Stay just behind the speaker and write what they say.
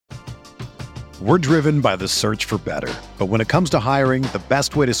We're driven by the search for better. But when it comes to hiring, the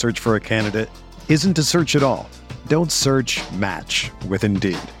best way to search for a candidate isn't to search at all. Don't search, match with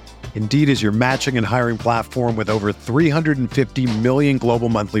Indeed. Indeed is your matching and hiring platform with over 350 million global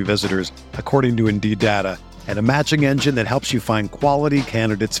monthly visitors, according to Indeed data, and a matching engine that helps you find quality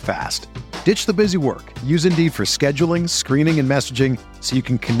candidates fast. Ditch the busy work. Use Indeed for scheduling, screening, and messaging so you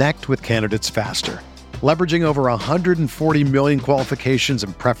can connect with candidates faster. Leveraging over 140 million qualifications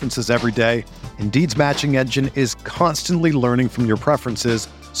and preferences every day, Indeed's matching engine is constantly learning from your preferences,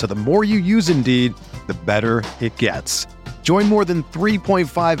 so the more you use Indeed, the better it gets. Join more than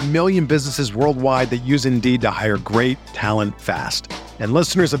 3.5 million businesses worldwide that use Indeed to hire great talent fast. And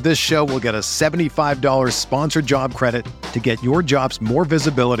listeners of this show will get a $75 sponsored job credit to get your jobs more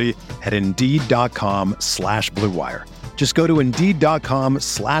visibility at Indeed.com/Blue Wire. Just go to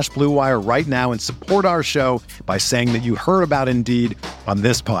Indeed.com/Blue Wire right now and support our show by saying that you heard about Indeed on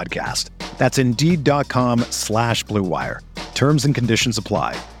this podcast. That's Indeed.com/Blue Wire. Terms and conditions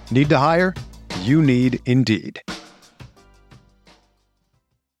apply. Need to hire? You need Indeed.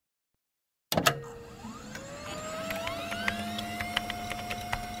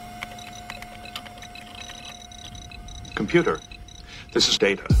 Computer, this is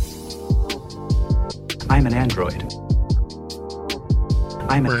data. I'm an android.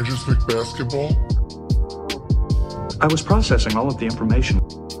 I'm Rangers League basketball. I was processing all of the information.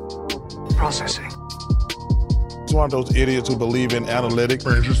 Processing. It's one of those idiots who believe in analytics.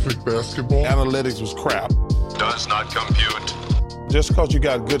 Rangers League basketball. Analytics was crap. Does not compute. Just because you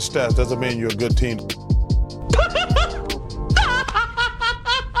got good stats doesn't mean you're a good team.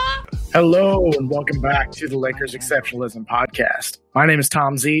 Hello and welcome back to the Lakers Exceptionalism Podcast. My name is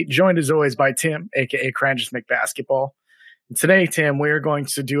Tom Z, joined as always by Tim, aka Rangers McBasketball. And today, Tim, we are going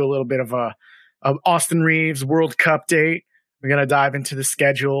to do a little bit of a Austin Reeves World Cup date. We're going to dive into the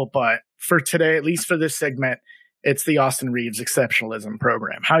schedule, but for today, at least for this segment, it's the Austin Reeves Exceptionalism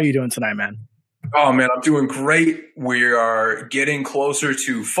Program. How are you doing tonight, man? Oh, man, I'm doing great. We are getting closer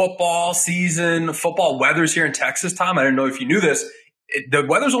to football season. Football weather's here in Texas, Tom. I didn't know if you knew this. The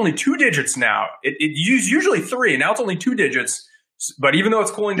weather's only 2 digits now. It usually 3, and now it's only 2 digits. But even though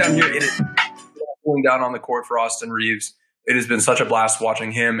it's cooling down here, it is cooling down on the court for Austin Reeves. It has been such a blast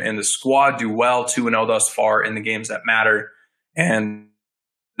watching him and the squad do well, 2-0 thus far in the games that matter. And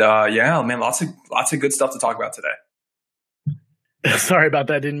yeah, man, lots of good stuff to talk about today. Sorry about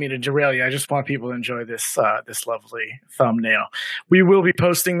that. Didn't mean to derail you. I just want people to enjoy this lovely thumbnail. We will be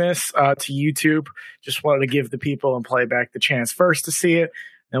posting this to YouTube. Just wanted to give the people in playback the chance first to see it,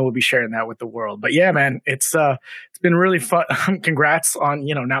 and we'll be sharing that with the world. But yeah, man, it's been really fun. Congrats on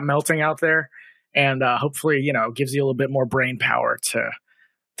not melting out there, and hopefully gives you a little bit more brain power to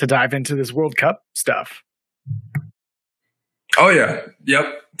dive into this World Cup stuff. Oh yeah, yep.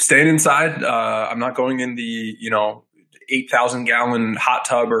 Staying inside. I'm not going in the 8,000-gallon hot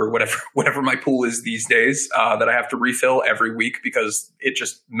tub or whatever my pool is these days that I have to refill every week because it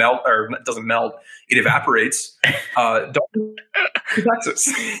just it doesn't melt, it evaporates. Don't Texas.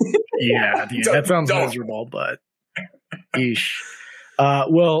 Yeah, dude, that sounds miserable, but yeesh.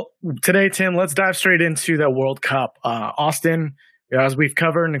 Well, today, Tim, let's dive straight into the World Cup. Austin, as we've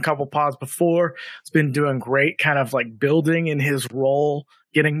covered in a couple pods before, has been doing great, kind of like building in his role,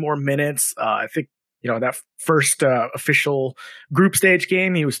 getting more minutes. I think that first official group stage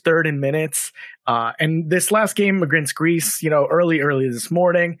game, he was third in minutes. And this last game against Greece, early this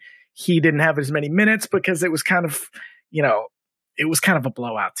morning, he didn't have as many minutes because it was kind of, a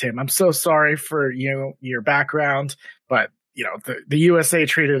blowout, Tim. I'm so sorry for, your background, but, the USA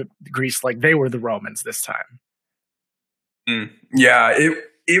treated Greece like they were the Romans this time. Yeah,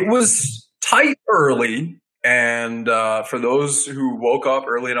 it was tight early. And for those who woke up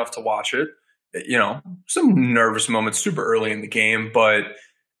early enough to watch it, some nervous moments super early in the game, but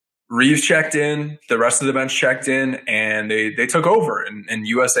Reeves checked in, the rest of the bench checked in, and they took over, and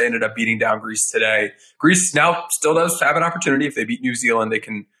USA ended up beating down Greece today. Greece now still does have an opportunity. If they beat New Zealand, they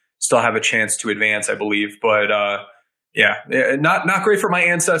can still have a chance to advance, I believe. But yeah, not great for my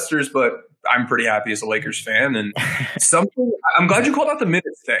ancestors, but I'm pretty happy as a Lakers fan. And I'm glad you called out the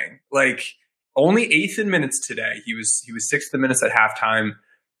minutes thing. Like, only 8th in minutes today. He was 6th in minutes at halftime.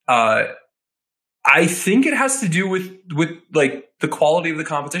 I think it has to do with like the quality of the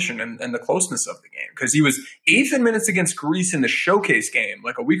competition and the closeness of the game, because he was 8th in minutes against Greece in the showcase game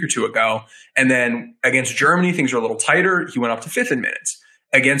like a week or two ago. And then against Germany, things were a little tighter. He went up to 5th in minutes.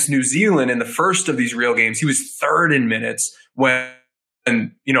 Against New Zealand in the first of these real games, he was 3rd in minutes when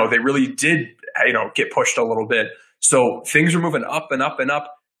they really did get pushed a little bit. So things were moving up and up and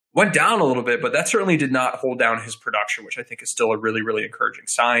up. Went down a little bit, but that certainly did not hold down his production, which I think is still a really, really encouraging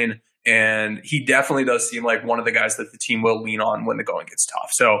sign. And he definitely does seem like one of the guys that the team will lean on when the going gets tough.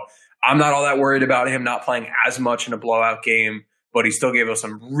 So I'm not all that worried about him not playing as much in a blowout game, but he still gave us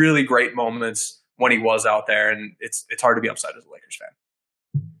some really great moments when he was out there. And it's hard to be upset as a Lakers fan.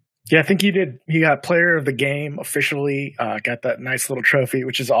 Yeah, I think he did. He got player of the game officially, got that nice little trophy,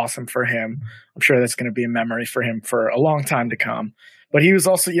 which is awesome for him. I'm sure that's going to be a memory for him for a long time to come. But he was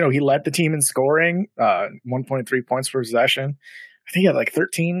also, he led the team in scoring, 1.3 points per possession. I think he had like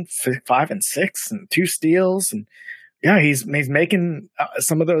 13, 5 and 6 and 2 steals. And yeah, he's making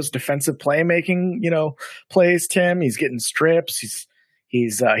some of those defensive playmaking, plays, Tim. He's getting strips.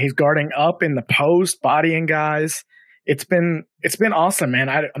 He's guarding up in the post, bodying guys. It's been awesome, man.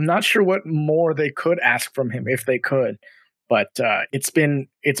 I'm not sure what more they could ask from him if they could, but it's been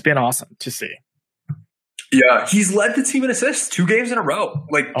awesome to see. Yeah, he's led the team in assists 2 games in a row.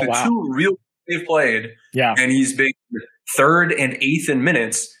 Like the 2 real they've played. Yeah, and he's been 3rd and 8th in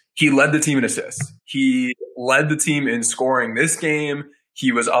minutes. He led the team in assists. He led the team in scoring this game.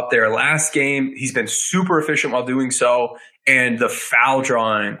 He was up there last game. He's been super efficient while doing so. And the foul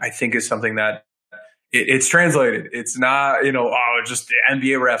drawing, I think, is something that it's translated. It's not, just the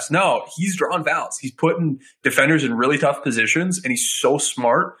NBA refs. No, he's drawing fouls. He's putting defenders in really tough positions, and he's so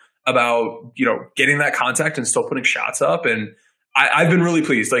smart about, getting that contact and still putting shots up. And I've been really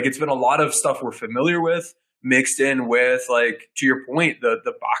pleased. Like, it's been a lot of stuff we're familiar with mixed in with, like, to your point,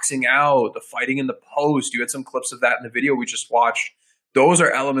 the boxing out, the fighting in the post. You had some clips of that in the video we just watched. Those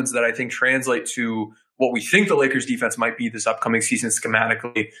are elements that I think translate to what we think the Lakers defense might be this upcoming season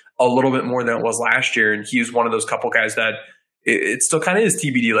schematically a little bit more than it was last year. And he's one of those couple guys that it still kind of is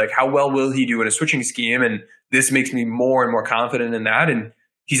TBD. Like, how well will he do in a switching scheme? And this makes me more and more confident in that. And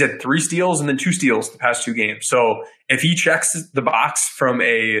he's had 3 steals and then 2 steals the past 2 games. So if he checks the box from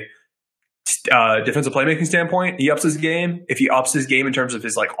a defensive playmaking standpoint, he ups his game. If he ups his game in terms of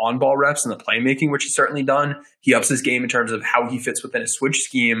his on-ball reps and the playmaking, which he's certainly done, he ups his game in terms of how he fits within a switch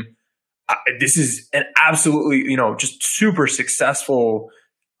scheme. This is an absolutely, just super successful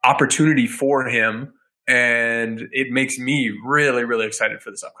opportunity for him. And it makes me really, really excited for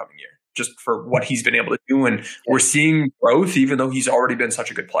this upcoming year, just for what he's been able to do. And we're seeing growth, even though he's already been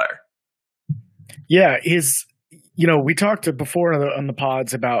such a good player. Yeah, we talked before on the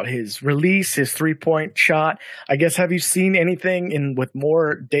pods about his release, his 3-point shot. I guess, have you seen anything with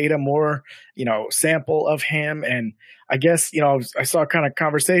more data, more, sample of him? And I guess, I saw a kind of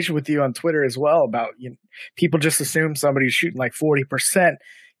conversation with you on Twitter as well about, people just assume somebody who's shooting like 40%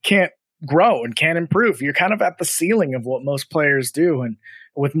 can't grow and can't improve. You're kind of at the ceiling of what most players do. And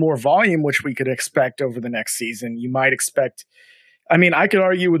with more volume, which we could expect over the next season, you might expect, I could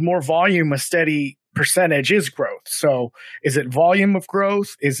argue with more volume, a steady percentage is growth. So is it volume of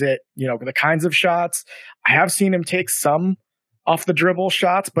growth? Is it, the kinds of shots? I have seen him take some off the dribble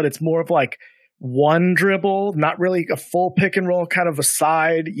shots, but it's more of like one dribble, not really a full pick and roll, kind of a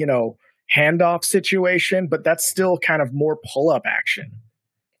side, handoff situation, but that's still kind of more pull up action.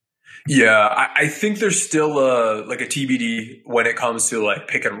 Yeah, I think there's still a TBD when it comes to like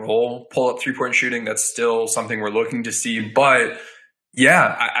pick and roll, pull up 3-point shooting. That's still something we're looking to see. But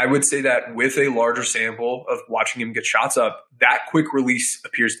yeah, I would say that with a larger sample of watching him get shots up, that quick release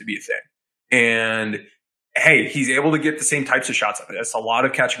appears to be a thing. And hey, he's able to get the same types of shots up. It's a lot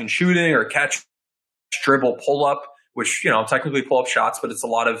of catching and shooting, or catch, dribble, pull up, which, technically pull up shots, but it's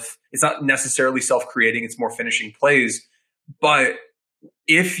not necessarily self-creating. It's more finishing plays. But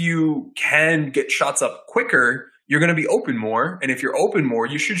if you can get shots up quicker, you're going to be open more. And if you're open more,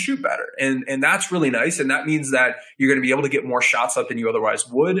 you should shoot better. And that's really nice. And that means that you're going to be able to get more shots up than you otherwise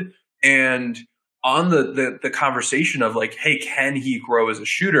would. And on the conversation of like, hey, can he grow as a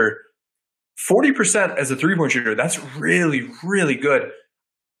shooter? 40% as a 3-point shooter, that's really, really good.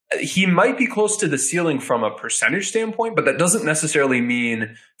 He might be close to the ceiling from a percentage standpoint, but that doesn't necessarily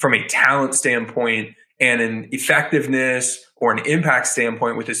mean from a talent standpoint and an effectiveness or an impact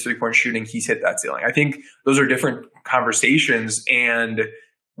standpoint with his 3-point shooting, he's hit that ceiling. I think those are different conversations, and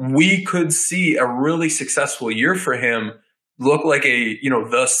we could see a really successful year for him look like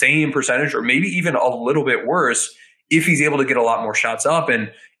the same percentage or maybe even a little bit worse if he's able to get a lot more shots up.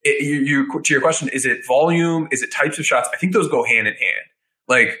 And to your question, is it volume? Is it types of shots? I think those go hand in hand.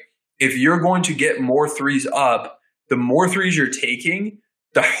 Like, if you're going to get more threes up, the more threes you're taking,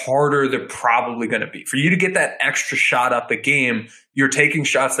 the harder they're probably going to be. For you to get that extra shot up a game, you're taking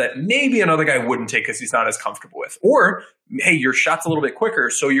shots that maybe another guy wouldn't take because he's not as comfortable with. Or, hey, your shot's a little bit quicker,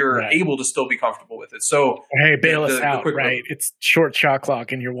 so you're able to still be comfortable with it. So, hey, bail us out, right? It's short shot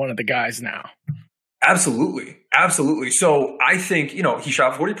clock, and you're one of the guys now. Absolutely. Absolutely. So I think, he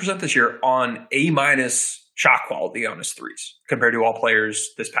shot 40% this year on A- shot quality on his threes compared to all players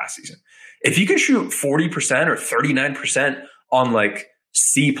this past season. If he can shoot 40% or 39% on like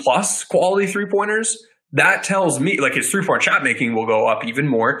C plus quality 3-pointers, that tells me like his 3-point shot making will go up even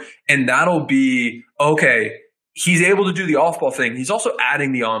more. And that'll be, okay, he's able to do the off ball thing. He's also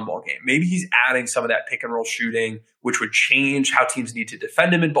adding the on ball game. Maybe he's adding some of that pick and roll shooting, which would change how teams need to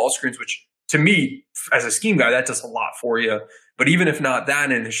defend him in ball screens, which to me, as a scheme guy, that does a lot for you. But even if not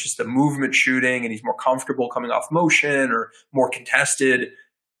that, and it's just the movement shooting and he's more comfortable coming off motion or more contested.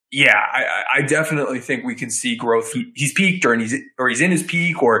 Yeah, I definitely think we can see growth. He's peaked or he's in his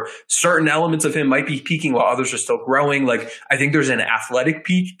peak, or certain elements of him might be peaking while others are still growing. Like I think there's an athletic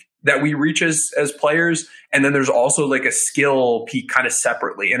peak that we reach as players. And then there's also like a skill peak kind of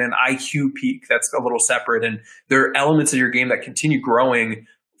separately and an IQ peak that's a little separate. And there are elements of your game that continue growing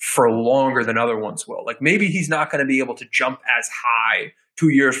for longer than other ones will. Like maybe he's not going to be able to jump as high 2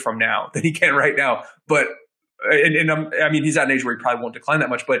 years from now than he can right now. But I mean, he's at an age where he probably won't decline that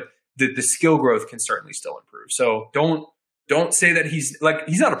much, but the skill growth can certainly still improve. So don't say that he's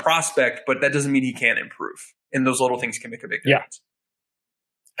not a prospect, but that doesn't mean he can't improve. And those little things can make a big difference.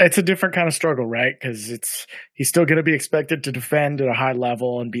 Yeah. It's a different kind of struggle, right? Because he's still going to be expected to defend at a high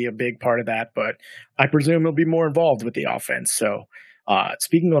level and be a big part of that. But I presume he'll be more involved with the offense. So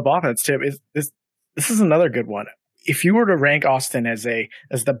speaking of offense, Tim, this is another good one. If you were to rank Austin as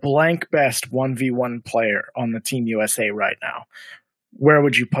the blank best 1v1 player on the Team USA right now, where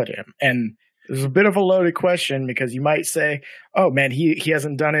would you put him? And there's a bit of a loaded question because you might say, oh man, he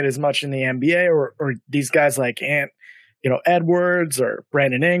hasn't done it as much in the NBA, or these guys like Edwards or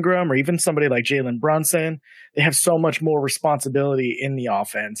Brandon Ingram or even somebody like Jalen Brunson, they have so much more responsibility in the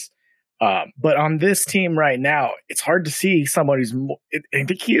offense. But on this team right now, it's hard to see someone who's I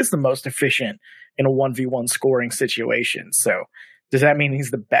think he is the most efficient in a 1v1 scoring situation. So does that mean he's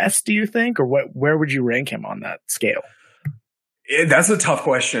the best, do you think? Or where would you rank him on that scale? That's a tough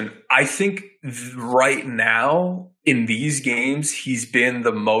question. I think right now in these games, he's been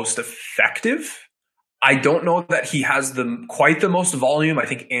the most effective. I don't know that he has quite the most volume. I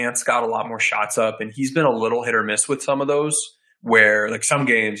think Ant's got a lot more shots up, and he's been a little hit or miss with some of those, where like some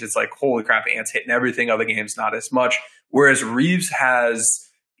games it's like, holy crap, Ant's hitting everything. Other games, not as much. Whereas Reeves has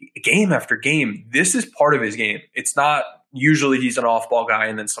game after game. This is part of his game. It's not usually he's an off-ball guy,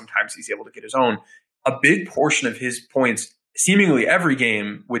 and then sometimes he's able to get his own. A big portion of his points, seemingly every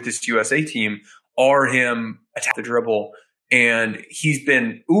game with this USA team, are him attack the dribble, and he's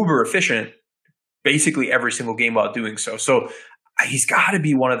been uber efficient basically every single game while doing so. So he's got to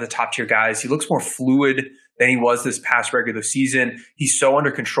be one of the top tier guys. He looks more fluid than he was this past regular season. He's so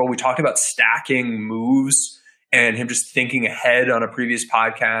under control. We talked about stacking moves and him just thinking ahead on a previous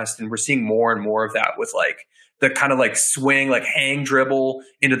podcast. And we're seeing more and more of that with like the kind of like swing, like hang dribble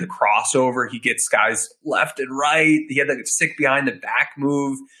into the crossover. He gets guys left and right. He had like a sick behind the back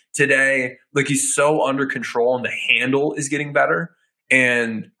move today. Like he's so under control and the handle is getting better.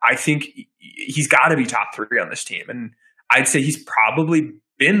 And I think he's got to be top 3 on this team. And I'd say he's probably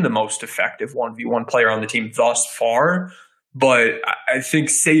been the most effective 1v1 player on the team thus far. But I think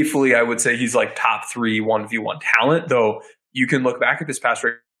safely, I would say he's like top 3 1v1 talent, though you can look back at this past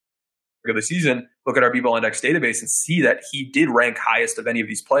regular season, look at our B-Ball Index database and see that he did rank highest of any of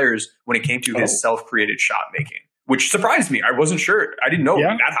these players when it came to his self-created shot making, which surprised me. I wasn't sure. I didn't know it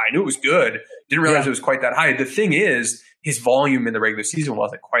would be that high. I knew it was good. Didn't realize it was quite that high. The thing is, his volume in the regular season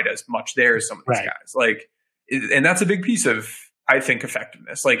wasn't quite as much there as some of these guys. Like, and that's a big piece of, I think,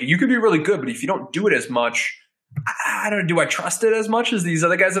 effectiveness. Like, you could be really good, but if you don't do it as much, I don't know, do I trust it as much as these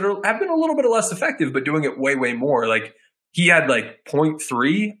other guys that have been a little bit less effective, but doing it way, way more? Like, he had like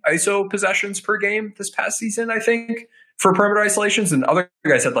 0.3 ISO possessions per game this past season, I think, for perimeter isolations, and other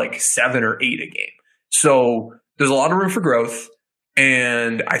guys had like 7 or 8 a game. So there's a lot of room for growth,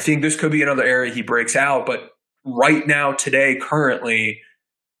 and I think this could be another area he breaks out. But right now, today, currently,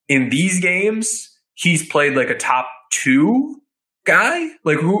 in these games, he's played like a top 2 guy.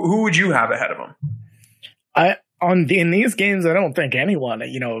 Like, who would you have ahead of him? In these games, I don't think anyone,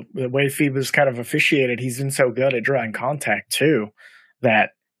 the way FIBA's kind of officiated, he's been so good at drawing contact too,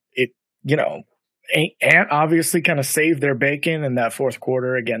 that Ant obviously kind of saved their bacon in that fourth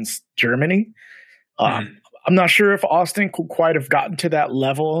quarter against Germany. I'm not sure if Austin could quite have gotten to that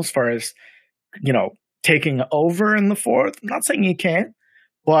level as far as, taking over in the fourth. I'm not saying he can't,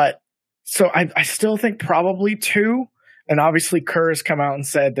 but so I still think probably 2. And obviously Kerr has come out and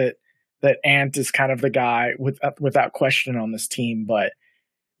said that Ant is kind of the guy without question on this team. But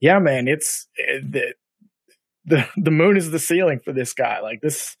yeah, man, it's the moon is the ceiling for this guy. Like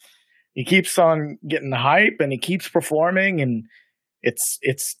this, he keeps on getting the hype and he keeps performing, and it's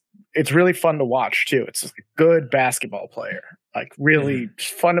it's really fun to watch too. It's a good basketball player, like really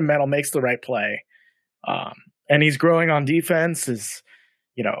fundamental, makes the right play. And he's growing on defense. His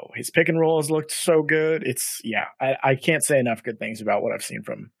pick and roll has looked so good. I can't say enough good things about what I've seen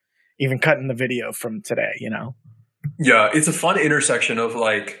from even cutting the video from today, Yeah, it's a fun intersection of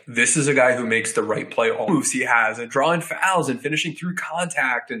like, this is a guy who makes the right play, all moves he has, and drawing fouls and finishing through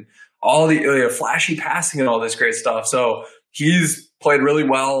contact and all the flashy passing and all this great stuff. So he's played really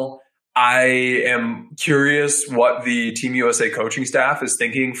well. I am curious what the Team USA coaching staff is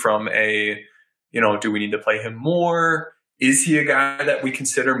thinking from do we need to play him more? Is he a guy that we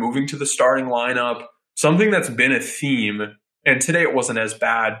consider moving to the starting lineup? Something that's been a theme, and today it wasn't as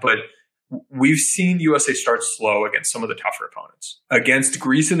bad, but we've seen USA start slow against some of the tougher opponents. Against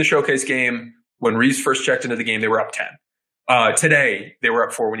Greece in the showcase game, when Reeves first checked into the game, they were up 10. Today, they were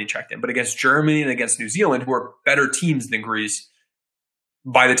up 4 when he checked in. But against Germany and against New Zealand, who are better teams than Greece,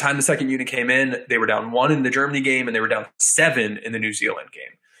 by the time the second unit came in, they were down 1 in the Germany game, and they were down 7 in the New Zealand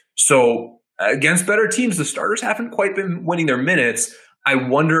game. So against better teams, the starters haven't quite been winning their minutes. I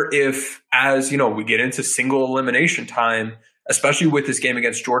wonder if, as we get into single elimination time, especially with this game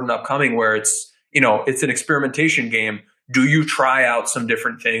against Jordan upcoming, where it's an experimentation game, do you try out some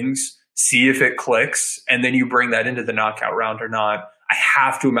different things, see if it clicks, and then you bring that into the knockout round or not?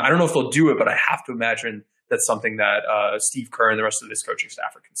 I don't know if they'll do it, but I have to imagine that's something that Steve Kerr and the rest of this coaching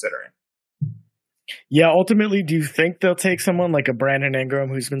staff are considering. Yeah, ultimately, do you think they'll take someone like a Brandon Ingram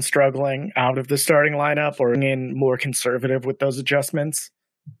who's been struggling out of the starting lineup, or in more conservative with those adjustments?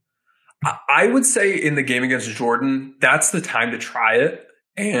 I would say in the game against Jordan, that's the time to try it.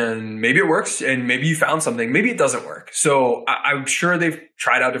 And maybe it works, and maybe you found something. Maybe it doesn't work. So I'm sure they've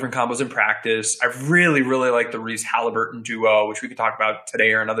tried out different combos in practice. I really, really like the Reeves-Halliburton duo, which we could talk about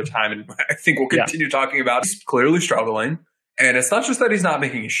today or another time. And I think we'll continue talking about. He's clearly struggling. And it's not just that he's not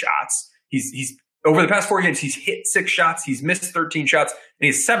making his shots. He's over the past 4 games, he's hit 6 shots. He's missed 13 shots, and he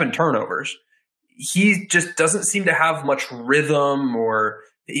has 7 turnovers. He just doesn't seem to have much rhythm, or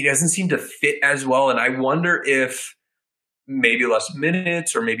he doesn't seem to fit as well. And I wonder if maybe less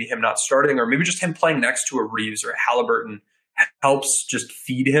minutes, or maybe him not starting, or maybe just him playing next to a Reeves or a Halliburton helps just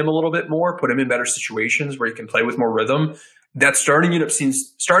feed him a little bit more, put him in better situations where he can play with more rhythm. That starting unit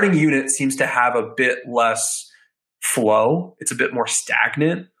seems to have a bit less flow. It's a bit more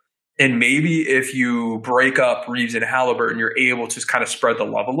stagnant. And maybe if you break up Reeves and Halliburton, you're able to kind of spread the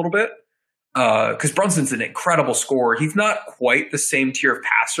love a little bit. Because Brunson's an incredible scorer. He's not quite the same tier of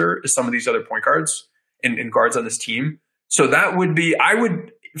passer as some of these other point guards and guards on this team. So that would be,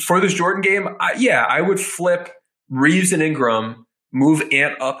 for this Jordan game, I would flip Reeves and Ingram, move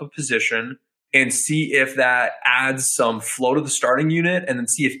Ant up a position, and see if that adds some flow to the starting unit, and then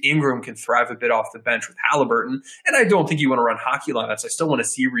see if Ingram can thrive a bit off the bench with Halliburton. And I don't think you want to run hockey lineups. I still want to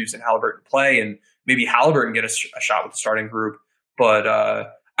see Reeves and Halliburton play, and maybe Halliburton get a shot with the starting group. But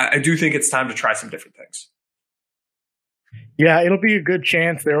I do think it's time to try some different things. Yeah, it'll be a good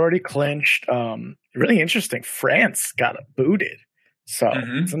chance. They're already clinched. Really interesting. France got booted. So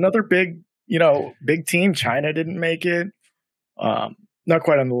it's another big team. China didn't make it. Not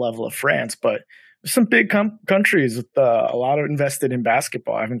quite on the level of France, but some big countries with a lot of invested in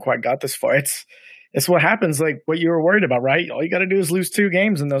basketball. I haven't quite got this far. It's what happens, like what you were worried about, right? All you got to do is lose 2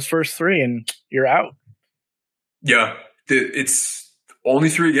 games in those first 3 and you're out. Yeah, it's only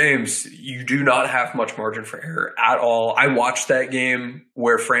 3 games. You do not have much margin for error at all. I watched that game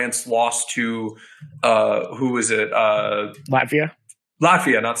where France lost to, who was it? Latvia, not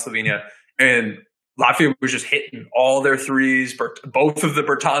Slovenia. And Latvia was just hitting all their threes. Both of the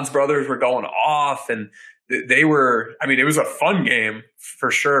Bertans brothers were going off, and they were, it was a fun game for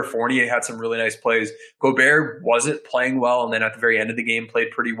sure. Fournier had some really nice plays. Gobert wasn't playing well, and then at the very end of the game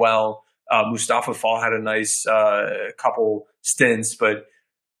played pretty well. Mustafa Fall had a nice couple stints, but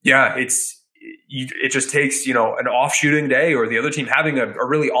yeah, it just takes, an off shooting day, or the other team having a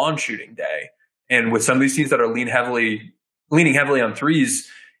really on shooting day. And with some of these teams that are leaning heavily on threes,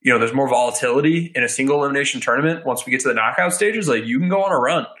 there's more volatility in a single elimination tournament. Once we get to the knockout stages, like, you can go on a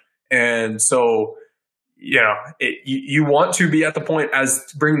run. And so, you want to be at the point, as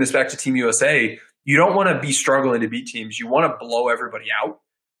bringing this back to Team USA, you don't want to be struggling to beat teams. You want to blow everybody out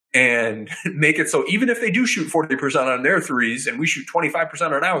and make it so even if they do shoot 40% on their threes and we shoot 25%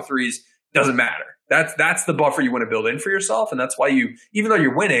 on our threes, doesn't matter. That's the buffer you want to build in for yourself. And that's why even though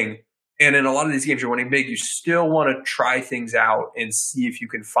you're winning, and in a lot of these games you're winning big, you still want to try things out and see if you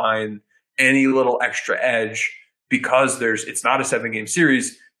can find any little extra edge, because it's not a 7-game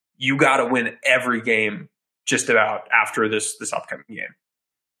series. You got to win every game just about after this upcoming game.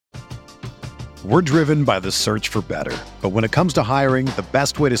 We're driven by the search for better. But when it comes to hiring, the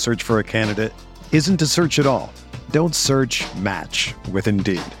best way to search for a candidate isn't to search at all. Don't search, match with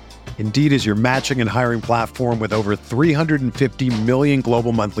Indeed. Indeed is your matching and hiring platform with over 350 million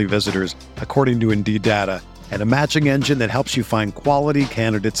global monthly visitors, according to Indeed data, and a matching engine that helps you find quality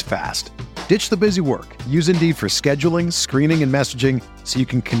candidates fast. Ditch the busy work. Use Indeed for scheduling, screening, and messaging so you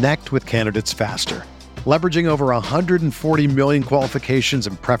can connect with candidates faster. Leveraging over 140 million qualifications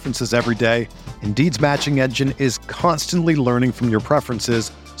and preferences every day, Indeed's matching engine is constantly learning from your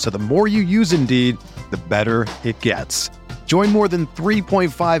preferences, so the more you use Indeed, the better it gets. Join more than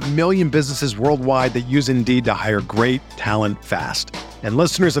 3.5 million businesses worldwide that use Indeed to hire great talent fast. And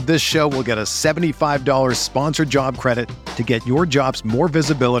listeners of this show will get a $75 sponsored job credit to get your jobs more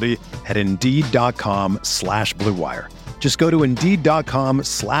visibility at Indeed.com/Blue Wire. Just go to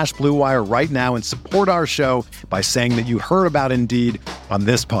Indeed.com/Blue Wire right now and support our show by saying that you heard about Indeed on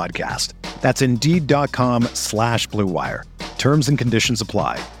this podcast. That's Indeed.com/Blue Wire. Terms and conditions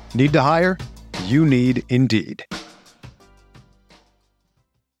apply. Need to hire? You need Indeed.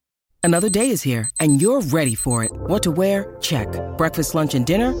 Another day is here, and you're ready for it. What to wear? Check. Breakfast, lunch, and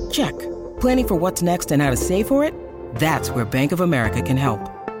dinner? Check. Planning for what's next and how to save for it? That's where Bank of America can help.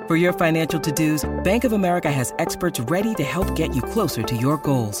 For your financial to-dos, Bank of America has experts ready to help get you closer to your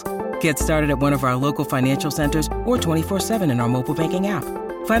goals. Get started at one of our local financial centers or 24/7 in our mobile banking app.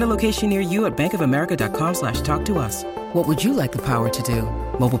 Find a location near you at bankofamerica.com/talktous. What would you like the power to do?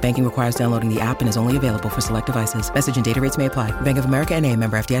 Mobile banking requires downloading the app and is only available for select devices. Message and data rates may apply. Bank of America NA,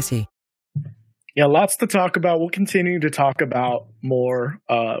 member FDIC. Yeah, lots to talk about. We'll continue to talk about more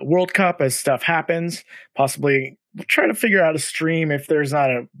World Cup as stuff happens. Possibly we'll try to figure out a stream if there's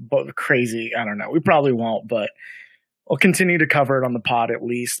not a crazy, I don't know. We probably won't, but we'll continue to cover it on the pod at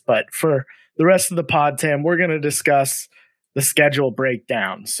least. But for the rest of the pod, Tim, we're going to discuss the schedule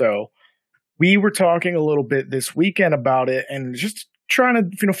breakdown. So we were talking a little bit this weekend about it and just trying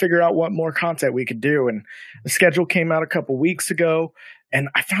to figure out what more content we could do. And the schedule came out a couple weeks ago, and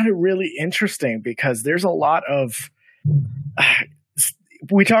I found it really interesting because there's a lot of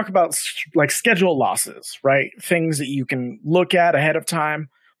we talk about like schedule losses, right? Things that you can look at ahead of time. I'm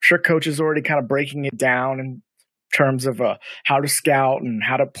sure coaches are already kind of breaking it down in terms of how to scout and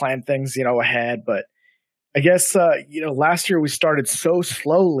how to plan things, ahead. But I guess, last year we started so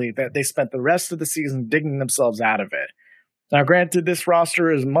slowly that they spent the rest of the season digging themselves out of it. Now, granted, this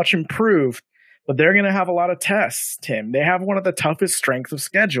roster is much improved, but they're going to have a lot of tests, Tim. They have one of the toughest strengths of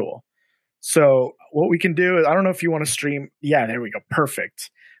schedule. So what we can do is, I don't know if you want to stream. Yeah, there we go.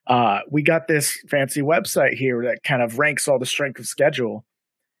 Perfect. We got this fancy website here that kind of ranks all the strength of schedule.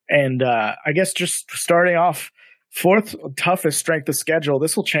 And I guess just starting off, fourth toughest strength of schedule.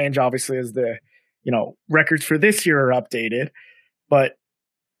 This will change, obviously, as the records for this year are updated. But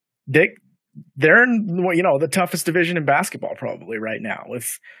they're in, the toughest division in basketball probably right now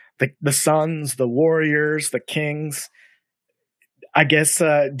with the Suns, the Warriors, the Kings. I guess,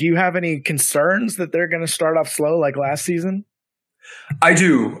 do you have any concerns that they're going to start off slow like last season? I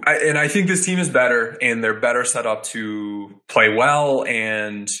do. And I think this team is better, and they're better set up to play well.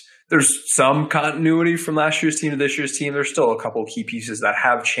 And there's some continuity from last year's team to this year's team. There's still a couple of key pieces that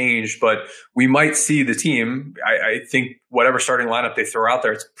have changed, but we might see the team. I think whatever starting lineup they throw out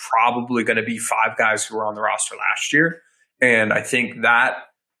there, it's probably going to be 5 guys who were on the roster last year. And I think that,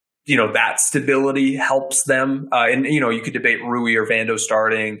 that stability helps them. And you could debate Rui or Vando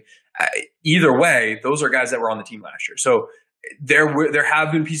starting. Either way, those are guys that were on the team last year. So there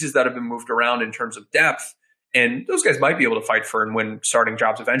have been pieces that have been moved around in terms of depth. And those guys might be able to fight for and win starting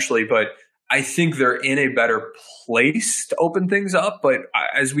jobs eventually, but I think they're in a better place to open things up. But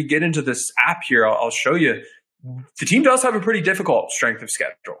as we get into this app here, I'll show you, the team does have a pretty difficult strength of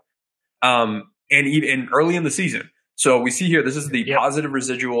schedule, and even early in the season. So we see here, this is the Positive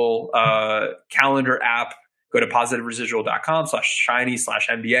Residual calendar app. Go to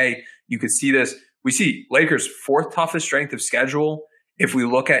positiveresidual.com/shiny/NBA. You could see this. We see Lakers' 4th toughest strength of schedule. If we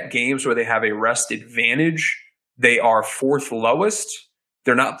look at games where they have a rest advantage, they are 4th lowest.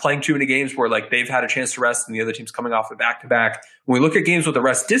 They're not playing too many games where they've had a chance to rest and the other team's coming off a back-to-back. When we look at games with a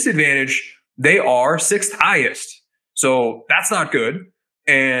rest disadvantage, they are 6th highest. So that's not good.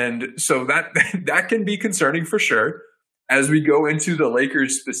 And so that can be concerning for sure. As we go into the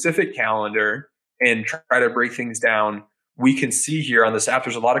Lakers specific calendar and try to break things down, we can see here on this app,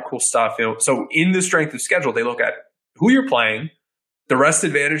 there's a lot of cool stuff. So in the strength of schedule, they look at who you're playing, the rest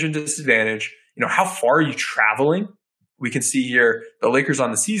advantage and disadvantage, how far are you traveling? We can see here the Lakers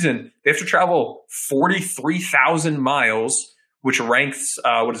on the season, they have to travel 43,000 miles, which ranks,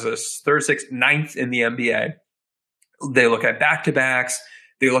 3rd, 6th, 9th in the NBA. They look at back-to-backs.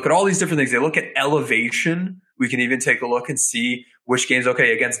 They look at all these different things. They look at elevation. We can even take a look and see which games,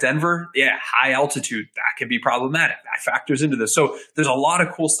 okay, against Denver, yeah, high altitude, that can be problematic. That factors into this. So there's a lot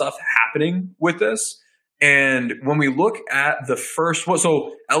of cool stuff happening with this. And when we look at the first one,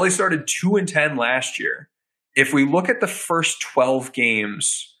 so LA started 2-10 last year. If we look at the first 12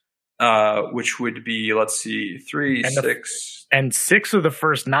 games, which would be, let's see, 3, and 6. And 6 of the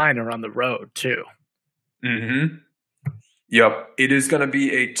first 9 are on the road, too. Mm-hmm. Yep. It is going to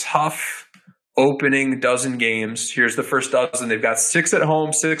be a tough opening dozen games. Here's the first dozen. They've got 6 at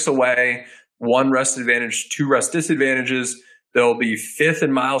home, 6 away, 1 rest advantage, 2 rest disadvantages. They'll be 5th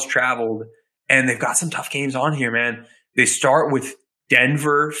in miles traveled. And they've got some tough games on here, man. They start with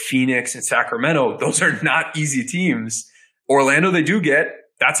Denver, Phoenix, and Sacramento. Those are not easy teams. Orlando, they do get.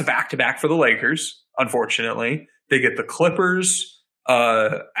 That's a back-to-back for the Lakers, unfortunately. They get the Clippers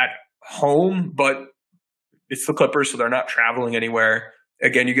at home, but it's the Clippers, so they're not traveling anywhere.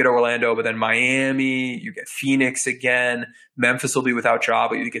 Again, you get Orlando, but then Miami, you get Phoenix again. Memphis will be without Ja,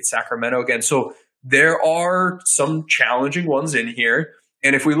 but you get Sacramento again. So there are some challenging ones in here.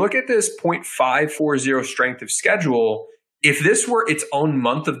 And if we look at this .540 strength of schedule, if this were its own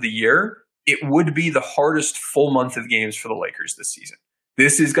month of the year, it would be the hardest full month of games for the Lakers this season.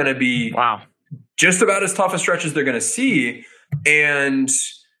 This is going to be just about as tough a stretch as they're going to see. And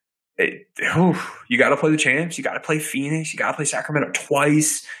you got to play the champs. You got to play Phoenix. You got to play Sacramento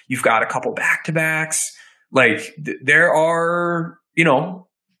twice. You've got a couple back-to-backs. Like there are,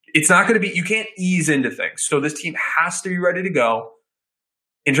 it's not going to be, you can't ease into things. So this team has to be ready to go.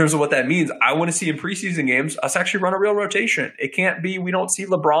 In terms of what that means, I want to see in preseason games us actually run a real rotation. It can't be we don't see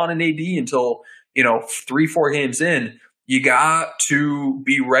LeBron and AD until 3-4 games in. You got to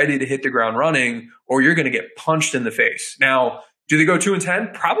be ready to hit the ground running, or you're going to get punched in the face. Now, do they go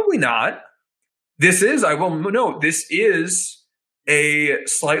 2-10? Probably not. This is a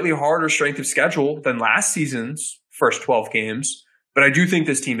slightly harder strength of schedule than last season's first 12 games, but I do think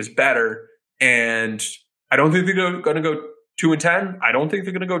this team is better, and I don't think they're going to go 2-10. I don't think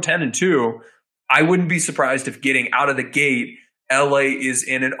they're going to go 10-2. I wouldn't be surprised if getting out of the gate, LA is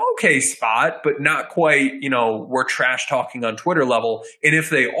in an okay spot, but not quite, we're trash talking on Twitter level. And if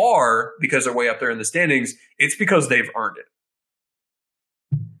they are, because they're way up there in the standings, it's because they've earned it.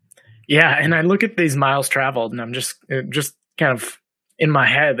 Yeah, and I look at these miles traveled, and I'm just kind of in my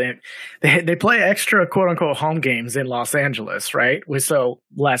head. They play extra quote unquote home games in Los Angeles, right? With so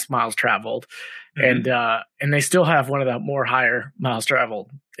less miles traveled. Mm-hmm. And they still have one of the more higher miles traveled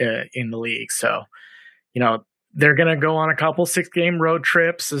in the league. So, they're going to go on a couple 6-game road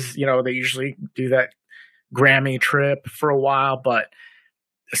trips. As they usually do that Grammy trip for a while, but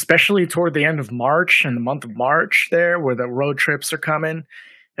especially toward the end of March and the month of March there, where the road trips are coming,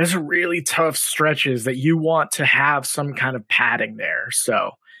 there's really tough stretches that you want to have some kind of padding there.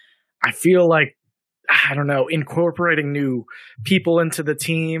 So I feel like, I don't know, incorporating new people into the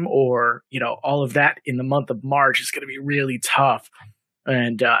team or, all of that in the month of March is going to be really tough.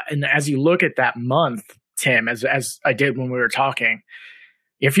 And as you look at that month, Tim, as I did when we were talking,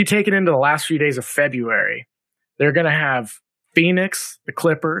 if you take it into the last few days of February, they're going to have Phoenix, the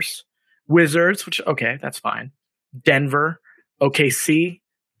Clippers, Wizards, which, okay, that's fine. Denver, OKC,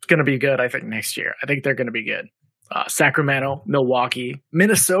 it's going to be good, I think, next year. I think they're going to be good. Sacramento, Milwaukee.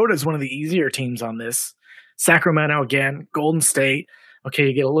 Minnesota is one of the easier teams on this. Sacramento again, Golden State. Okay,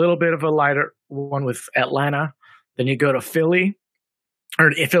 you get a little bit of a lighter one with Atlanta. Then you go to Philly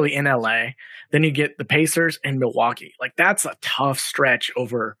in LA. Then you get the Pacers and Milwaukee. Like that's a tough stretch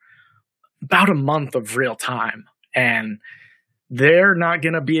over about a month of real time. And they're not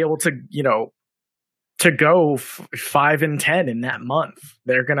going to be able to, to go 5-10 in that month.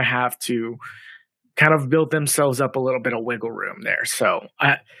 They're going to have to kind of build themselves up a little bit of wiggle room there. So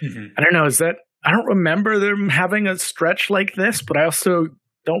I don't know. I don't remember them having a stretch like this, but I also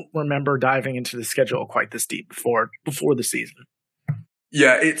don't remember diving into the schedule quite this deep before the season.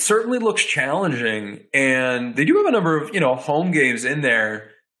 Yeah, it certainly looks challenging, and they do have a number of, home games in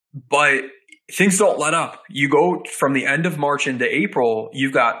there, but things don't let up. You go from the end of March into April,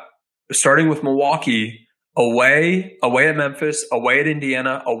 you've got, starting with Milwaukee, away at Memphis, away at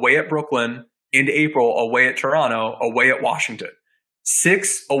Indiana, away at Brooklyn, into April, away at Toronto, away at Washington.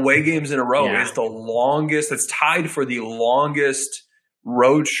 6 away games in a row is the longest. It's tied for the longest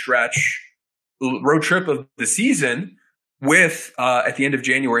road trip of the season. With at the end of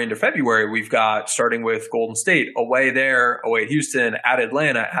January into February, we've got, starting with Golden State, away there, away at Houston, at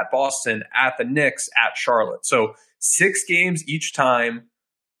Atlanta, at Boston, at the Knicks, at Charlotte. So 6 games each time.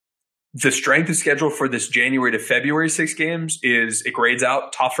 The strength of schedule for this January to February 6 games it grades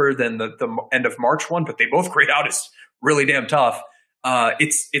out tougher than the end of March one, but they both grade out as really damn tough.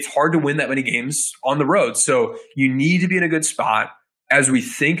 it's hard to win that many games on the road. So you need to be in a good spot as we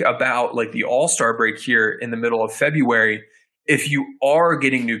think about like the All-Star break here in the middle of February. If you are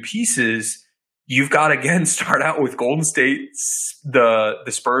getting new pieces, you've got to again start out with Golden State. The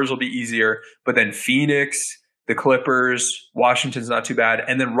Spurs will be easier, but then Phoenix, the Clippers, Washington's not too bad,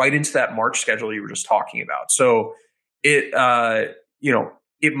 and then right into that March schedule you were just talking about. So it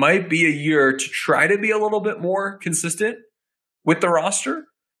it might be a year to try to be a little bit more consistent with the roster.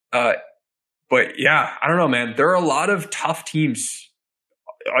 But yeah, I don't know, man. There are a lot of tough teams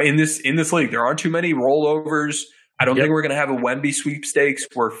in this league. There aren't too many rollovers. I don't think we're going to have a Wemby sweepstakes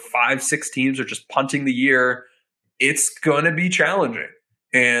where 5-6 teams are just punting the year. It's going to be challenging.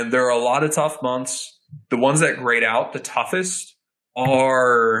 And there are a lot of tough months. The ones that grade out the toughest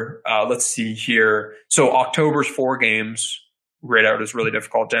are, let's see here. So October's 4 games grade out is really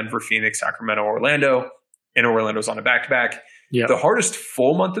difficult. Denver, Phoenix, Sacramento, Orlando. And Orlando's on a back-to-back. Yep. The hardest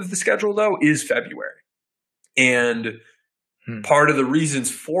full month of the schedule, though, is February. And part of the reasons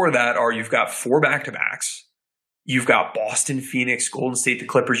for that are you've got 4 back-to-backs. You've got Boston, Phoenix, Golden State, the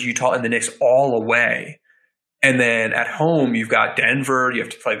Clippers, Utah, and the Knicks all away. And then at home, you've got Denver. You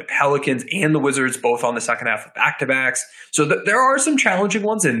have to play the Pelicans and the Wizards, both on the second half of back-to-backs. So there are some challenging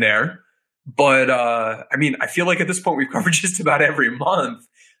ones in there. But, I mean, I feel like at this point we've covered just about every month.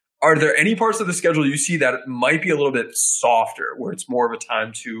 Are there any parts of the schedule you see that might be a little bit softer, where it's more of a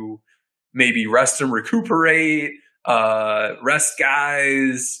time to maybe rest and recuperate, rest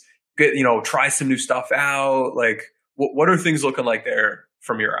guys, get, try some new stuff out? Like, what are things looking like there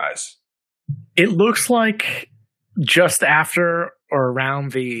from your eyes? It looks like just after or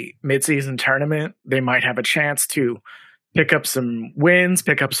around the midseason tournament, they might have a chance to pick up some wins,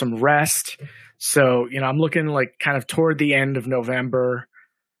 pick up some rest. So, I'm looking like kind of toward the end of November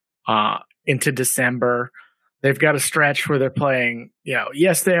into December. They've got a stretch where they're playing,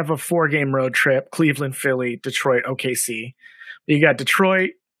 yes, they have a 4-game road trip: Cleveland, Philly, Detroit, OKC. You got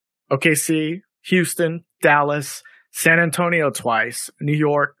Detroit, OKC, Houston, Dallas, San Antonio twice, New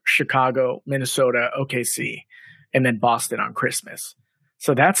York, Chicago, Minnesota, OKC, and then Boston on Christmas.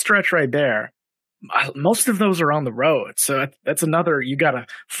 So that stretch right there, most of those are on the road. So that's another, you got a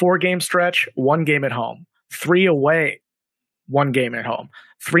 4-game stretch, 1 game at home, 3 away, 1 game at home,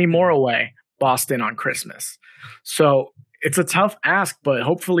 3 more away, Boston on Christmas. So it's a tough ask, but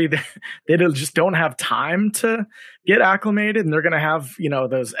hopefully they just don't have time to get acclimated, and they're going to have,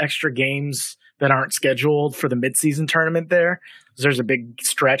 those extra games that aren't scheduled for the midseason tournament there. There's a big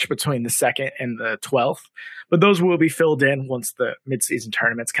stretch between the 2nd and the 12th, but those will be filled in once the midseason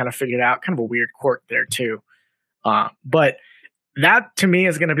tournament's kind of figured out. Kind of a weird quirk there too. But that to me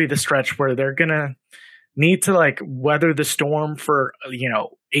is going to be the stretch where they're going to need to like weather the storm for,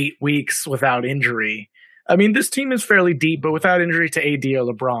 8 weeks without injury. I mean, this team is fairly deep, but without injury to AD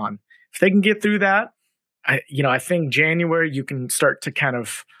or LeBron, if they can get through that, I think January you can start to kind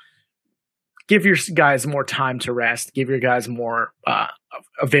of give your guys more time to rest, give your guys more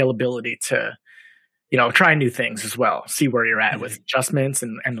availability to, try new things as well, see where you're at with adjustments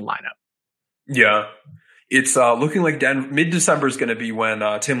and the lineup. Yeah. It's looking like mid-December is going to be when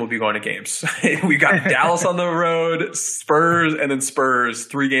Tim will be going to games. We got Dallas on the road, Spurs, and then Spurs,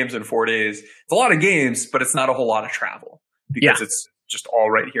 3 games in 4 days. It's a lot of games, but it's not a whole lot of travel because it's just all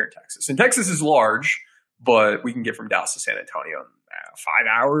right here in Texas. And Texas is large, but we can get from Dallas to San Antonio in 5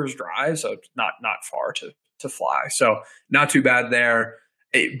 hours drive, so it's not far to fly. So not too bad there.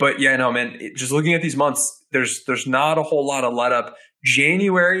 But yeah, no, man, just looking at these months, there's not a whole lot of let up.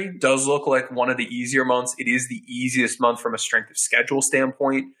 January does look like one of the easier months. It is the easiest month from a strength of schedule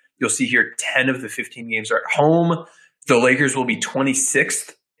standpoint. You'll see here 10 of the 15 games are at home. The Lakers will be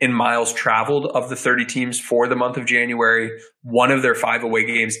 26th in miles traveled of the 30 teams for the month of January. One of their 5 away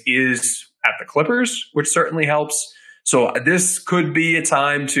games is at the Clippers, which certainly helps. So this could be a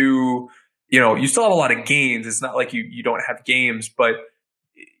time to, you still have a lot of games. It's not like you don't have games, but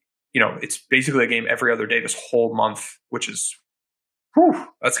it's basically a game every other day this whole month, which is,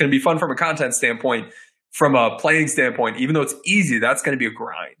 that's going to be fun from a content standpoint. From a playing standpoint, even though it's easy, that's going to be a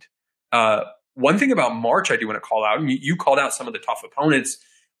grind. One thing about March I do want to call out, and you called out some of the tough opponents.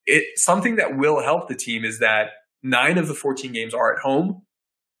 Something that will help the team is that 9 of the 14 games are at home.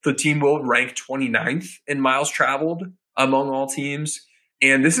 The team will rank 29th in miles traveled among all teams.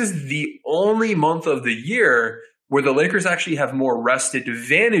 And this is the only month of the year where the Lakers actually have more rest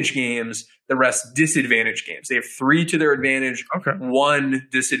advantage games than rest disadvantage games. They have 3 to their advantage, 1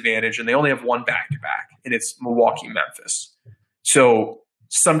 disadvantage, and they only have 1 back-to-back, and it's Milwaukee, Memphis. So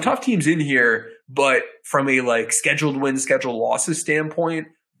some tough teams in here, but from a scheduled wins, scheduled losses standpoint,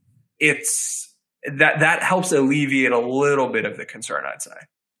 it's that helps alleviate a little bit of the concern, I'd say.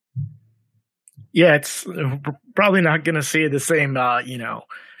 Yeah, it's probably not going to see the same,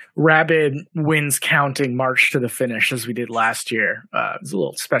 rabid wins counting march to the finish as we did last year. It's a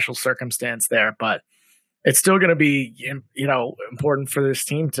little special circumstance there, but it's still going to be, important for this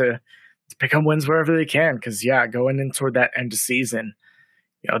team to pick up wins wherever they can. Because going in toward that end of season,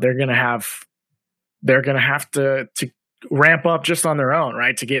 they're going to have to ramp up just on their own,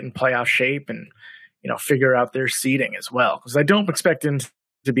 right, to get in playoff shape and figure out their seeding as well. Because I don't expect them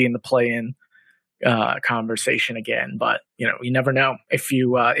to be in the play-in conversation again, but you never know. If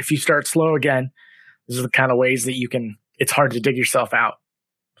you start slow again, these are the kind of ways that it's hard to dig yourself out.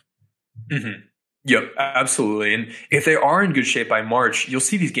 Mm-hmm. Yep, absolutely. And if they are in good shape by March, you'll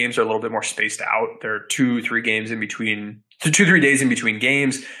see these games are a little bit more spaced out. There are 2-3 days in between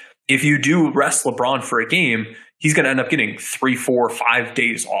games. If you do rest LeBron for a game, he's going to end up getting 3, 4, 5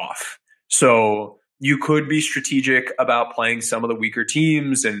 days off. So you could be strategic about playing some of the weaker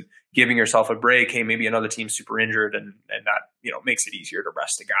teams and giving yourself a break. Hey, maybe another team's super injured and that, makes it easier to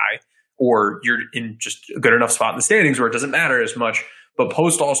rest a guy, or you're in just a good enough spot in the standings where it doesn't matter as much. But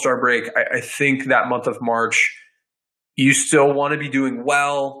post All-Star break, I think that month of March, you still want to be doing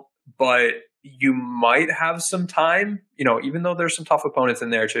well, but you might have some time, even though there's some tough opponents in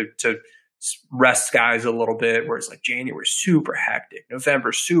there to rest guys a little bit, where it's like January super hectic,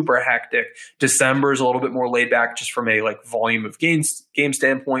 November super hectic, December is a little bit more laid back just from a volume of game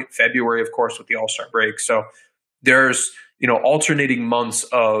standpoint, February, of course, with the All-Star break. So there's, alternating months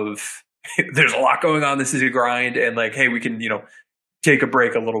of there's a lot going on. This is a grind, and hey, we can, take a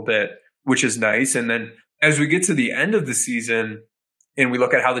break a little bit, which is nice. And then as we get to the end of the season and we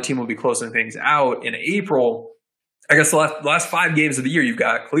look at how the team will be closing things out in April, I guess the last 5 games of the year, you've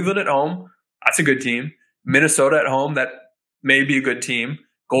got Cleveland at home. That's a good team. Minnesota at home. That may be a good team.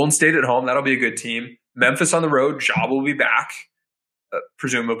 Golden State at home. That'll be a good team. Memphis on the road. Ja will be back,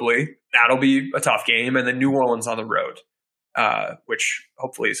 presumably. That'll be a tough game. And then New Orleans on the road, which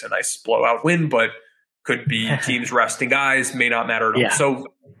hopefully is a nice blowout win, but could be teams resting guys, may not matter at all. Yeah. So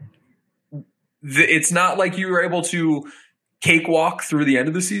it's not like you were able to cakewalk through the end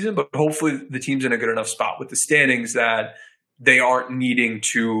of the season, but hopefully the team's in a good enough spot with the standings that they aren't needing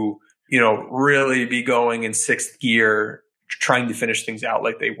to, really be going in 6th gear, trying to finish things out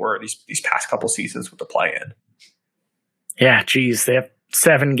like they were these past couple seasons with the play-in. Yeah, geez, they have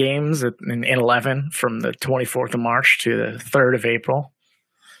 7 games in 11 from the 24th of March to the 3rd of April.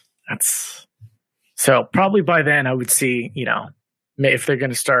 So probably by then I would see, if they're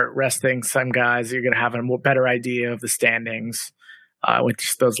going to start resting some guys, you're going to have a better idea of the standings with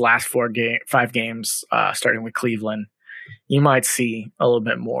just those last 5 games, starting with Cleveland. You might see a little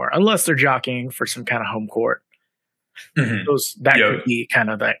bit more, unless they're jockeying for some kind of home court. Mm-hmm. Could be kind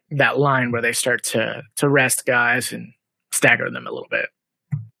of that line where they start to rest guys and stagger them a little bit.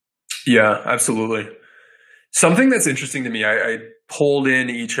 Yeah, absolutely. Something that's interesting to me, I pulled in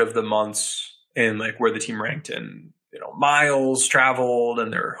each of the months and where the team ranked in, miles traveled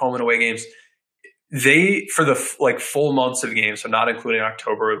and their home and away games. They, for the full months of games, so not including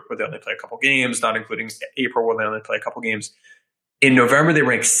October where they only play a couple games, not including April where they only play a couple games. In November, they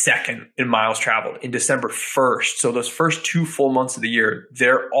ranked 2nd in miles traveled. In December, 1st. So those first 2 full months of the year,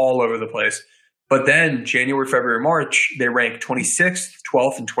 they're all over the place. But then January, February, March, they rank 26th,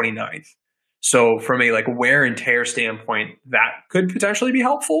 12th, and 29th. So from a wear and tear standpoint, that could potentially be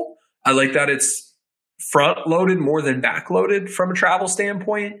helpful. I like that it's front loaded more than back loaded from a travel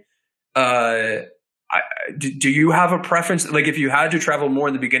standpoint. Do you have a preference? If you had to travel more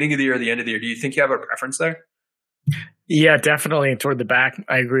in the beginning of the year or the end of the year, do you think you have a preference there? Yeah, definitely toward the back.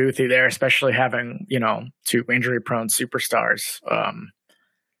 I agree with you there, especially having, 2 injury prone superstars.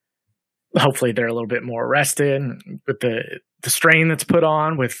 Hopefully they're a little bit more rested with the strain that's put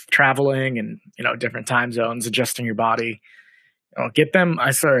on with traveling and, different time zones, adjusting your body. Get them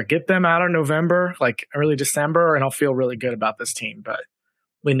out of November, early December, and I'll feel really good about this team. But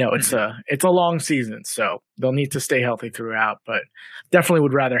we know it's a long season, so they'll need to stay healthy throughout. But definitely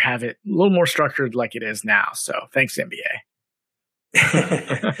would rather have it a little more structured like it is now. So thanks, NBA.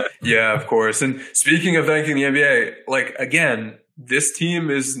 Yeah, of course. And speaking of thanking the NBA, again, this team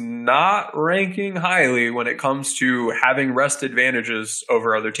is not ranking highly when it comes to having rest advantages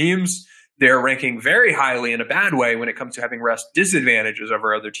over other teams. They're ranking very highly in a bad way when it comes to having rest disadvantages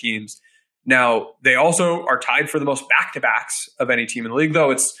over other teams. Now, they also are tied for the most back-to-backs of any team in the league, though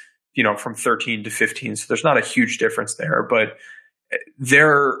it's, from 13 to 15. So there's not a huge difference there, but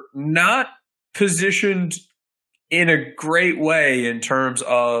they're not positioned in a great way in terms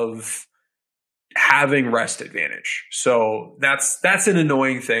of having rest advantage. So that's an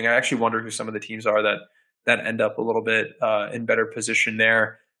annoying thing. I actually wonder who some of the teams are that end up a little bit in better position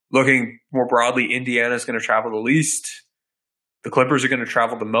there. Looking more broadly, Indiana is going to travel the least. The Clippers are going to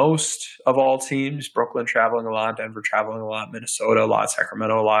travel the most of all teams. Brooklyn traveling a lot, Denver traveling a lot, Minnesota a lot,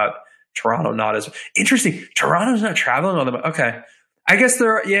 Sacramento a lot, Toronto not as interesting. Toronto's not traveling on them. Okay, I guess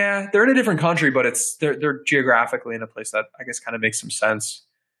they're in a different country, but they're geographically in a place that I guess kind of makes some sense.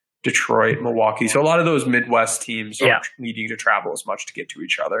 Detroit, Milwaukee. So a lot of those Midwest teams aren't needing to travel as much to get to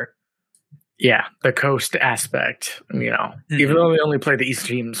each other. Yeah, the coast aspect, even though they only play the East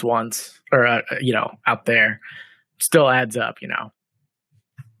teams once or, out there, still adds up,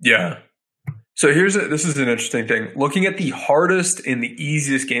 Yeah. So this is an interesting thing. Looking at the hardest and the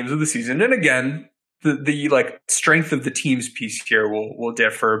easiest games of the season, and again, the like strength of the team's piece here will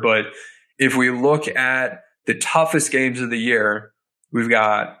differ. But if we look at the toughest games of the year, we've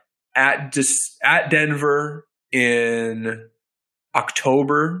got at Denver in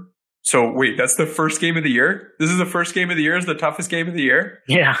October. So wait, that's the first game of the year? This is the first game of the year is the toughest game of the year?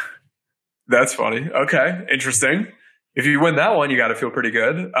 Yeah. That's funny. Okay. Interesting. If you win that one, you got to feel pretty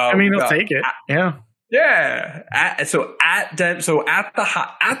good. They'll take it. Yeah. Yeah. So at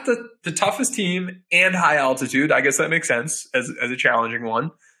the toughest team and high altitude, I guess that makes sense as a challenging one.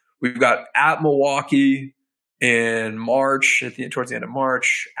 We've got at Milwaukee in March, towards the end of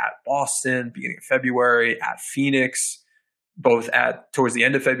March, at Boston, beginning of February, at Phoenix, both towards the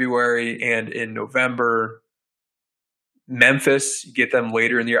end of February and in November. Memphis, you get them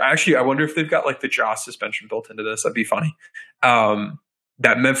later in the year. Actually, I wonder if they've got like the Josh suspension built into this. That'd be funny.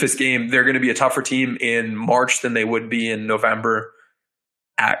 That Memphis game, they're going to be a tougher team in March than they would be in November.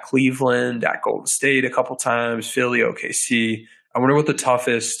 At Cleveland, at Golden State a couple times, Philly, OKC. I wonder what the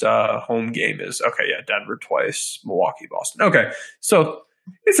toughest home game is. Okay, yeah, Denver twice, Milwaukee, Boston. Okay, so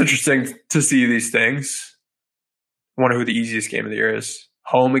it's interesting to see these things. I wonder who the easiest game of the year is.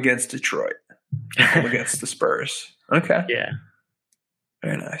 Home against Detroit. Home against the Spurs. Okay. Yeah.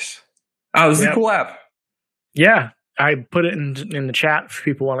 Very nice. Oh, this is a cool app. Yeah, I put it in the chat if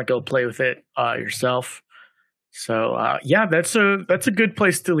people want to go play with it yourself. So, that's a good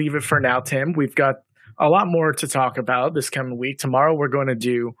place to leave it for now, Tim. We've got a lot more to talk about this coming week. Tomorrow we're going to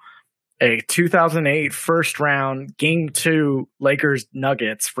do a 2008 first round Game 2 Lakers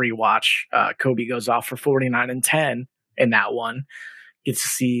Nuggets rewatch. Kobe goes off for 49 and 10 in that one. Gets to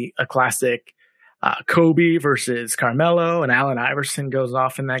see a classic Kobe versus Carmelo, and Allen Iverson goes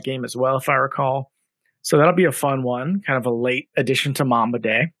off in that game as well, if I recall. So that'll be a fun one, kind of a late addition to Mamba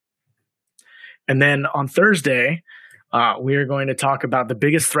Day. And then on Thursday, we are going to talk about the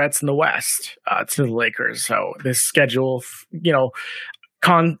biggest threats in the West to the Lakers. So this schedule,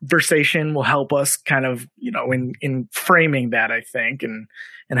 conversation will help us kind of, in framing that, I think,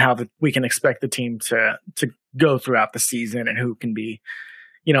 and how we can expect the team to go throughout the season and who can be,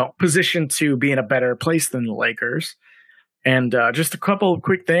 positioned to be in a better place than the Lakers. And just a couple of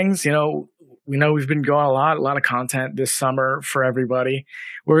quick things, we know we've been going a lot of content this summer for everybody.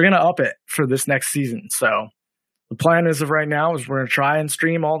 We're going to up it for this next season. So the plan as of right now is we're going to try and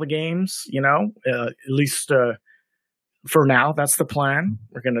stream all the games, at least for now. That's the plan.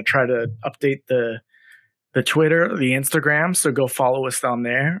 We're going to try to update the Twitter, the Instagram. So go follow us on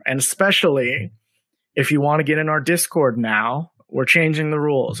there. And especially if you want to get in our Discord now, we're changing the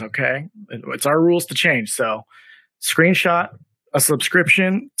rules. Okay. It's our rules to change. So screenshot a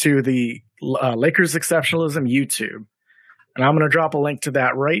subscription to the Lakers Exceptionalism YouTube. And I'm going to drop a link to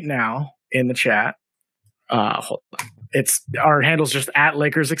that right now in the chat. Hold on. It's our handle's just at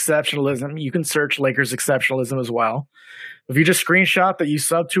Lakers Exceptionalism. You can search Lakers Exceptionalism as well. If you just screenshot that you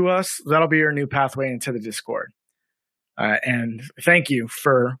sub to us, that'll be your new pathway into the Discord. And thank you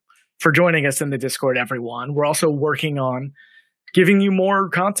for joining us in the Discord, everyone. We're also working on giving you more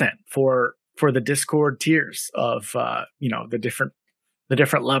content for the Discord tiers of the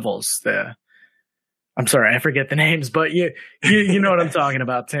different levels. I'm sorry, I forget the names, but you know what I'm talking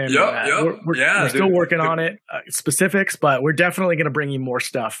about, Tim. We're still working on it, specifics, but we're definitely going to bring you more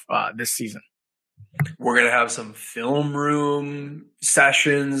stuff this season. We're going to have some film room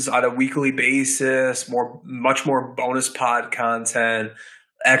sessions on a weekly basis, much more bonus pod content,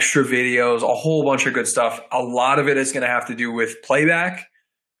 extra videos, a whole bunch of good stuff. A lot of it is going to have to do with playback,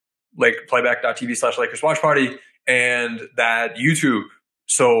 like playback.tv/Lakers Watch Party, and that YouTube.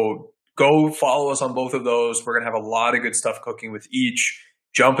 So go follow us on both of those. We're going to have a lot of good stuff cooking with each.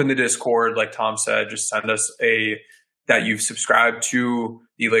 Jump in the Discord, like Tom said. Just send us that you've subscribed to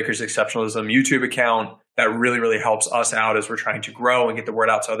the Lakers Exceptionalism YouTube account. That really, really helps us out as we're trying to grow and get the word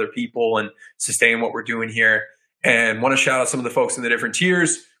out to other people and sustain what we're doing here. And want to shout out some of the folks in the different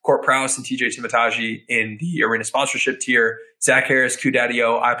tiers: Court Prowse and TJ Timotagi in the arena sponsorship tier, Zach Harris,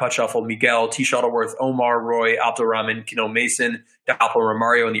 Q-Daddy-O, iPod Shuffle, Miguel, T. Shuttleworth, Omar, Roy, Abdulrahman, Kino Mason, Doppler,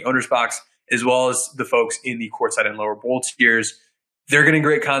 Mario in the owner's box, as well as the folks in the courtside and lower bowl tiers. They're getting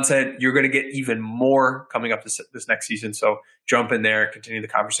great content. You're going to get even more coming up this next season. So jump in there, continue the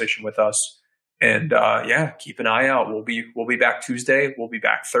conversation with us. And keep an eye out. We'll be back Tuesday. We'll be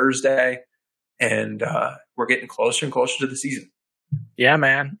back Thursday. And we're getting closer and closer to the season. Yeah,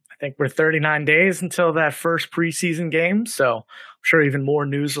 man. I think we're 39 days until that first preseason game. So I'm sure even more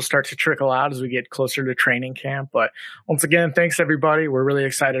news will start to trickle out as we get closer to training camp. But once again, thanks, everybody. We're really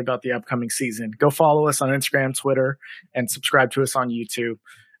excited about the upcoming season. Go follow us on Instagram, Twitter, and subscribe to us on YouTube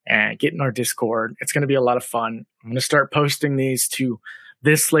and get in our Discord. It's going to be a lot of fun. I'm going to start posting these to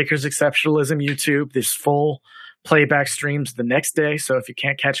this Lakers Exceptionalism YouTube, this full playback streams the next day. So if you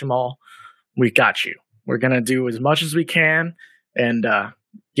can't catch them all, we got you. We're going to do as much as we can and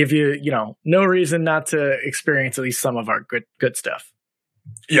give you, no reason not to experience at least some of our good stuff.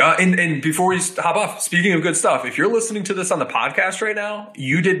 Yeah, and before we hop off, speaking of good stuff, if you're listening to this on the podcast right now,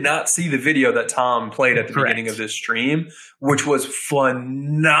 you did not see the video that Tom played at the beginning of this stream, which was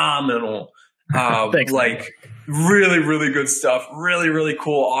phenomenal. Thanks, really, really good stuff. Really, really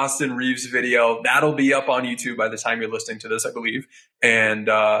cool Austin Reeves video. That'll be up on YouTube by the time you're listening to this, I believe. And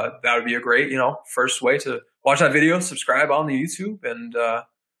that would be a great, first way to watch that video, subscribe on the YouTube. And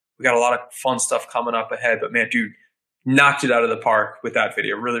we got a lot of fun stuff coming up ahead. But man, dude, knocked it out of the park with that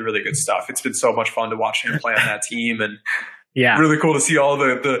video. Really, really good stuff. It's been so much fun to watch him play on that team. And yeah, really cool to see all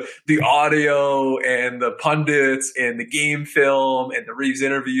the audio and the pundits and the game film and the Reeves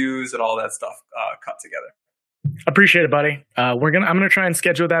interviews and all that stuff cut together. Appreciate it, buddy. I'm gonna try and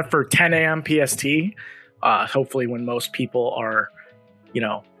schedule that for 10 a.m. PST. Hopefully, when most people are,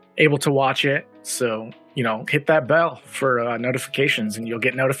 able to watch it. So hit that bell for notifications, and you'll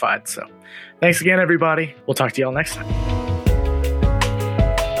get notified. So, thanks again, everybody. We'll talk to y'all next time.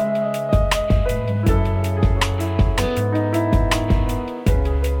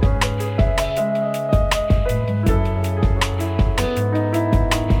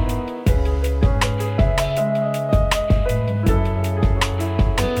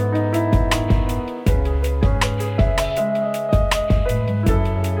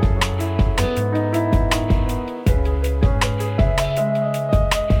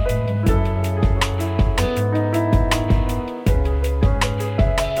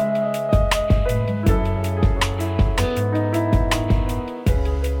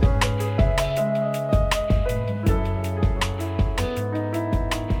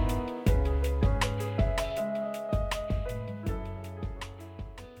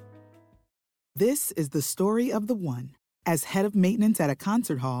 This is the story of the one. As head of maintenance at a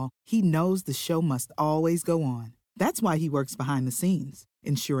concert hall, he knows the show must always go on. That's why he works behind the scenes,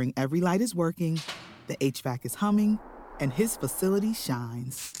 ensuring every light is working, the HVAC is humming, and his facility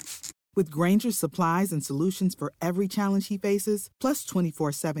shines. With Grainger's supplies and solutions for every challenge he faces, plus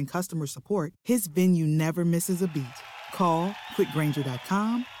 24/7 customer support, his venue never misses a beat. Call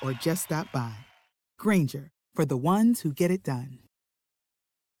quickgrainger.com or just stop by. Grainger, for the ones who get it done.